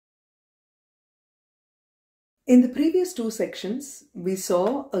In the previous two sections, we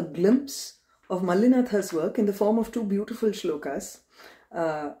saw a glimpse of Mallinatha's work in the form of two beautiful shlokas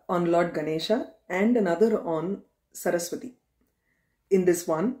on Lord Ganesha and another on Saraswati. In this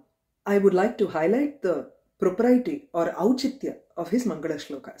one, I would like to highlight the propriety or auchitya of his Mangala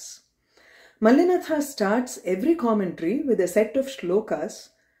shlokas. Mallinatha starts every commentary with a set of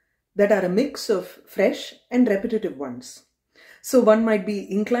shlokas that are a mix of fresh and repetitive ones. So one might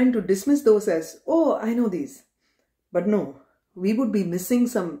be inclined to dismiss those as, oh, I know these. But no, we would be missing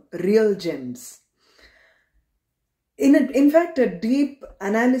some real gems. In fact, a deep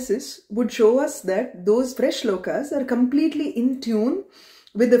analysis would show us that those fresh shlokas are completely in tune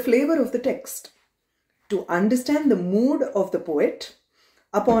with the flavor of the text. To understand the mood of the poet,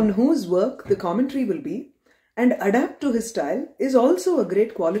 upon whose work the commentary will be, and adapt to his style is also a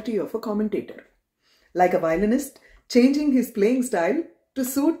great quality of a commentator. Like a violinist changing his playing style to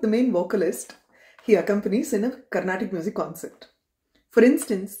suit the main vocalist he accompanies in a Carnatic music concert. For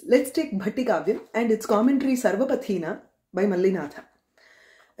instance, let's take Bhatti Kavyam and its commentary Sarvapathina by Mallinatha.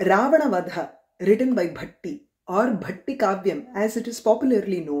 Ravana Vadha, written by Bhatti, or Bhatti Kavyam as it is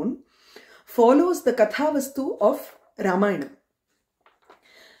popularly known, follows the Kathavastu of Ramayana.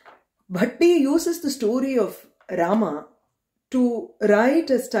 Bhatti uses the story of Rama to write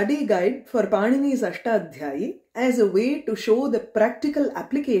a study guide for Panini's Ashtadhyayi as a way to show the practical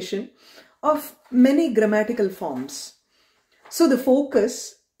application of many grammatical forms. So the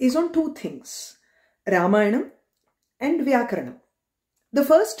focus is on two things, Ramayanam and Vyakaranam. The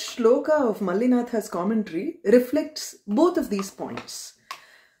first shloka of Mallinatha's commentary reflects both of these points.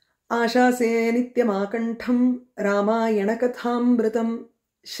 Ashase nityamakantham Rama yणकथामृतम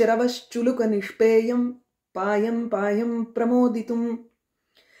Shravashchuluka nishpeyam payam pramoditum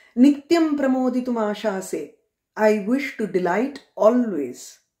Nityam pramoditum ashase. I wish to delight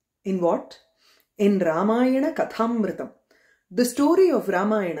always. In what? In Ramayana Kathamritam, the story of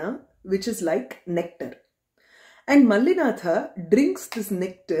Ramayana, which is like nectar. And Mallinatha drinks this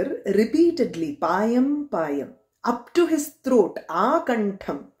nectar repeatedly, payam, up to his throat,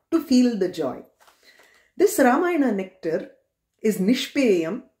 akantham, to feel the joy. This Ramayana nectar is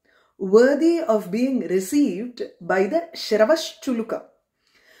nishpeyam, worthy of being received by the Shravashchuluka.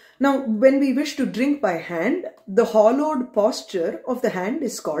 Now, when we wish to drink by hand, the hollowed posture of the hand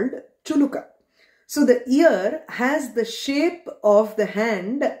is called chuluka. So the ear has the shape of the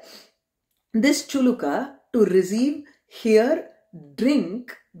hand, this chuluka, to receive, hear,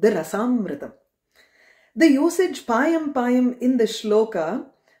 drink the rasamritam. The usage payam in the shloka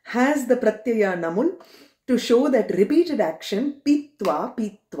has the pratyaya namul to show that repeated action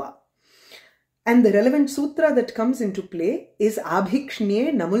pitva. And the relevant sutra that comes into play is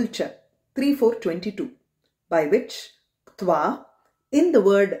Abhikshniye Namulcha 3.4.22, by which tva in the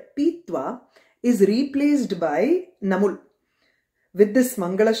word pitva is replaced by namul. With this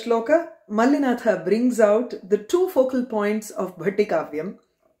Mangala shloka, Mallinatha brings out the two focal points of Bhatti Kavyam,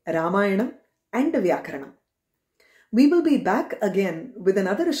 Ramayanam and Vyakaranam. We will be back again with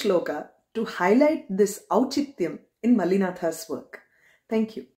another shloka to highlight this auchityam in Mallinatha's work. Thank you.